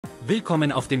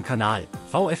Willkommen auf dem Kanal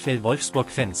VfL Wolfsburg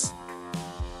Fans.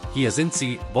 Hier sind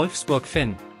Sie,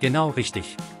 Wolfsburg-Fan, genau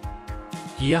richtig.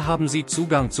 Hier haben Sie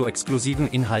Zugang zu exklusiven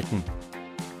Inhalten.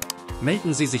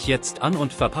 Melden Sie sich jetzt an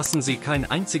und verpassen Sie kein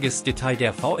einziges Detail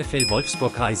der VfL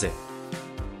Wolfsburg-Reise.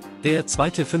 Der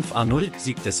zweite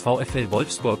 5:0-Sieg des VfL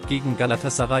Wolfsburg gegen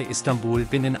Galatasaray Istanbul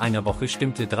binnen einer Woche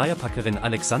stimmte Dreierpackerin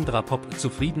Alexandra Popp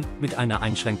zufrieden, mit einer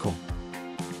Einschränkung.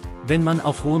 Wenn man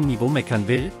auf hohem Niveau meckern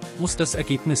will, muss das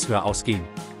Ergebnis höher ausgehen.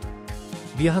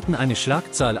 Wir hatten eine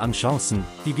Schlagzahl an Chancen,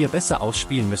 die wir besser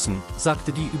ausspielen müssen,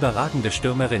 sagte die überragende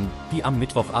Stürmerin, die am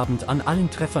Mittwochabend an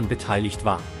allen Treffern beteiligt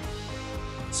war.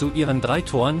 Zu ihren 3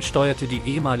 Toren steuerte die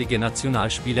ehemalige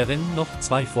Nationalspielerin noch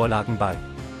 2 Vorlagen bei.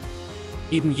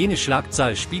 Eben jene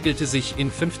Schlagzahl spiegelte sich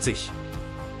in 50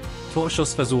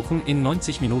 Torschussversuchen in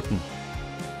 90 Minuten.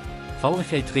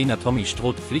 VfL-Trainer Tommy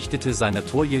Stroth pflichtete seiner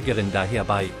Torjägerin daher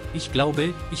bei: Ich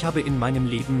glaube, ich habe in meinem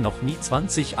Leben noch nie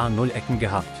 20:0 Ecken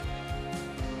gehabt.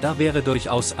 Da wäre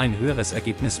durchaus ein höheres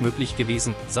Ergebnis möglich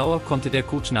gewesen. Sauer konnte der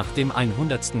Coach nach dem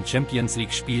 100.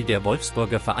 Champions-League-Spiel der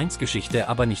Wolfsburger Vereinsgeschichte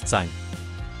aber nicht sein.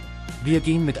 Wir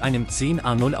gehen mit einem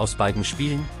 10:0 aus beiden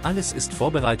Spielen, alles ist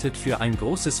vorbereitet für ein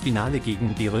großes Finale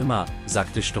gegen die Römer,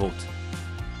 sagte Stroth.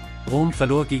 Rom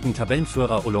verlor gegen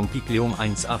Tabellenführer Olympique Lyon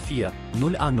 1:4,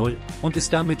 0:0 und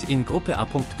ist damit in Gruppe A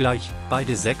punktgleich,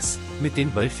 beide 6, mit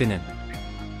den Wölfinnen.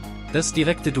 Das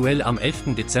direkte Duell am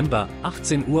 11. Dezember,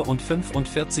 18 Uhr und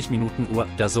 45 Minuten Uhr,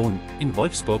 DAZN, in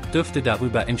Wolfsburg dürfte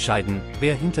darüber entscheiden,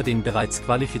 wer hinter den bereits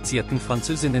qualifizierten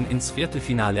Französinnen ins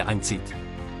Viertelfinale einzieht.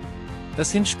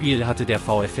 Das Hinspiel hatte der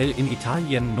VfL in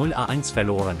Italien 0:1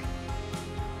 verloren.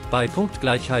 Bei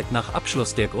Punktgleichheit nach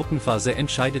Abschluss der Gruppenphase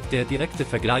entscheidet der direkte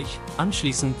Vergleich,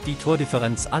 anschließend die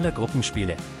Tordifferenz aller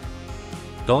Gruppenspiele.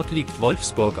 Dort liegt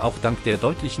Wolfsburg auch dank der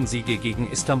deutlichen Siege gegen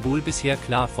Istanbul bisher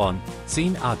klar vorn,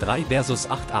 10:3 versus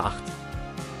 8:8.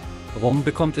 Rom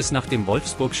bekommt es nach dem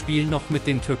Wolfsburg-Spiel noch mit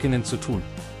den Türkinnen zu tun.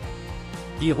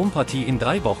 Die Rom-Partie in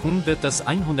 3 Wochen wird das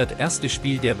 101.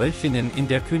 Spiel der Wölfinnen in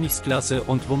der Königsklasse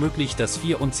und womöglich das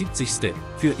 74.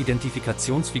 für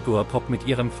Identifikationsfigur Popp mit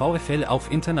ihrem VfL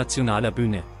auf internationaler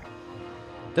Bühne.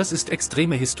 Das ist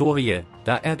extreme Historie,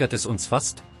 da ärgert es uns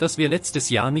fast, dass wir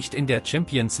letztes Jahr nicht in der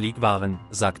Champions League waren,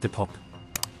 sagte Popp.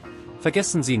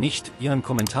 Vergessen Sie nicht, Ihren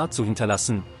Kommentar zu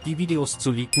hinterlassen, die Videos zu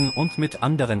liken und mit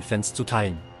anderen Fans zu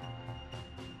teilen.